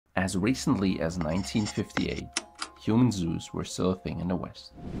As recently as 1958, human zoos were still a thing in the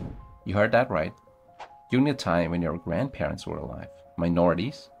West. You heard that right. During the time when your grandparents were alive,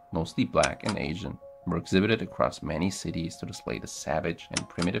 minorities, mostly black and Asian, were exhibited across many cities to display the savage and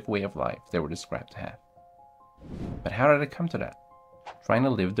primitive way of life they were described to have. But how did it come to that? Trying to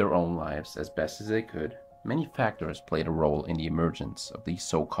live their own lives as best as they could, many factors played a role in the emergence of these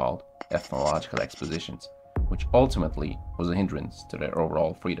so-called ethnological expositions, which ultimately was a hindrance to their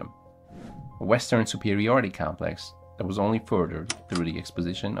overall freedom. A Western superiority complex that was only furthered through the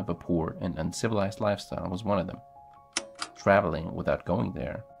exposition of a poor and uncivilized lifestyle was one of them. Traveling without going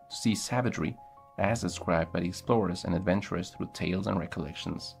there to see savagery as described by the explorers and adventurers through tales and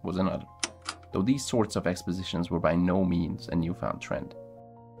recollections was another, though these sorts of expositions were by no means a newfound trend.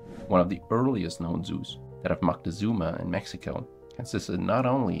 One of the earliest known zoos, that of Moctezuma in Mexico, consisted not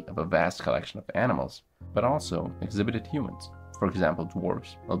only of a vast collection of animals, but also exhibited humans, for example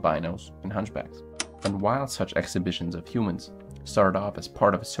dwarves, albinos, and hunchbacks. And while such exhibitions of humans started off as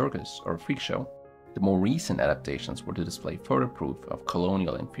part of a circus or a freak show, the more recent adaptations were to display further proof of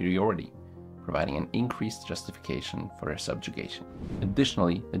colonial inferiority, providing an increased justification for their subjugation.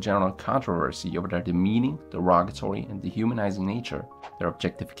 Additionally, the general controversy over their demeaning, derogatory, and dehumanizing nature, their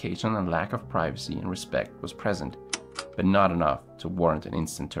objectification and lack of privacy and respect was present, but not enough to warrant an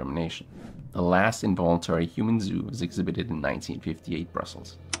instant termination. The last involuntary human zoo was exhibited in 1958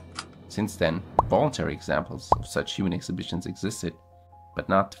 Brussels. Since then, voluntary examples of such human exhibitions existed, but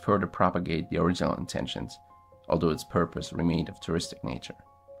not to further propagate the original intentions, although its purpose remained of touristic nature.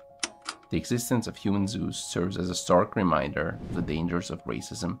 The existence of human zoos serves as a stark reminder of the dangers of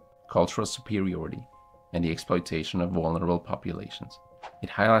racism, cultural superiority, and the exploitation of vulnerable populations. It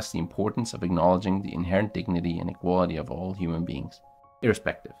highlights the importance of acknowledging the inherent dignity and equality of all human beings,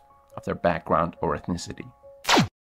 irrespective of their background or ethnicity.